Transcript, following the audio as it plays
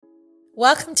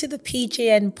Welcome to the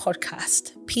PGN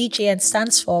Podcast. PGN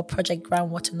stands for Project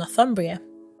Groundwater Northumbria,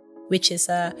 which is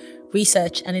a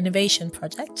research and innovation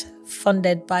project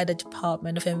funded by the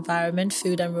Department of Environment,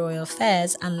 Food and Rural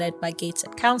Affairs and led by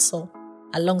Gateshead Council,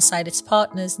 alongside its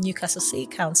partners Newcastle City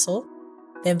Council,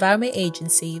 the Environment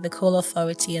Agency, the Coal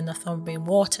Authority and Northumbrian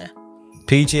Water.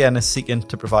 PGN is seeking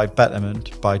to provide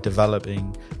betterment by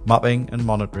developing mapping and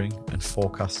monitoring and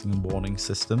forecasting and warning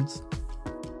systems,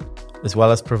 as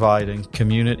well as providing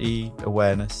community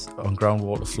awareness on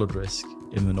groundwater flood risk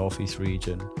in the North East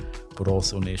region, but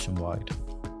also nationwide.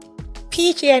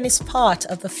 PGN is part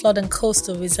of the Flood and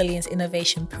Coastal Resilience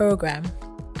Innovation Programme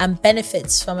and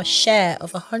benefits from a share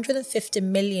of £150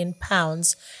 million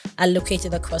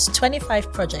allocated across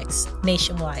 25 projects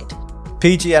nationwide.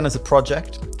 PGN as a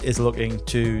project is looking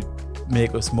to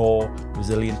make us more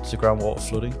resilient to groundwater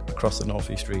flooding across the North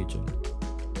East region.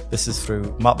 This is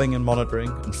through mapping and monitoring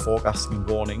and forecasting and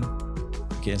warning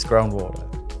against groundwater,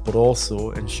 but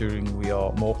also ensuring we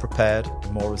are more prepared,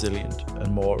 more resilient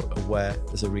and more aware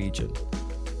as a region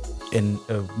in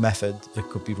a method that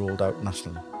could be rolled out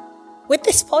nationally. With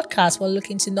this podcast, we're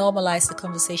looking to normalise the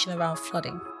conversation around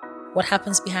flooding, what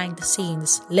happens behind the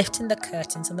scenes, lifting the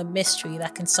curtains on the mystery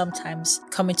that can sometimes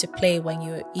come into play when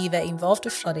you're either involved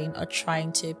with flooding or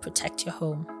trying to protect your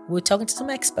home. We're talking to some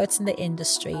experts in the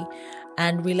industry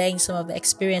and relaying some of the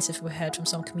experiences we heard from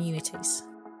some communities.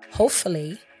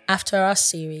 Hopefully, after our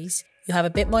series, you'll have a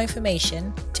bit more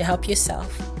information to help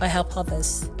yourself or help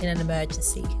others in an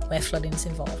emergency where flooding is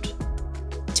involved.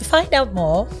 To find out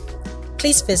more,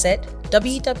 please visit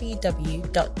www.pgn.org.uk.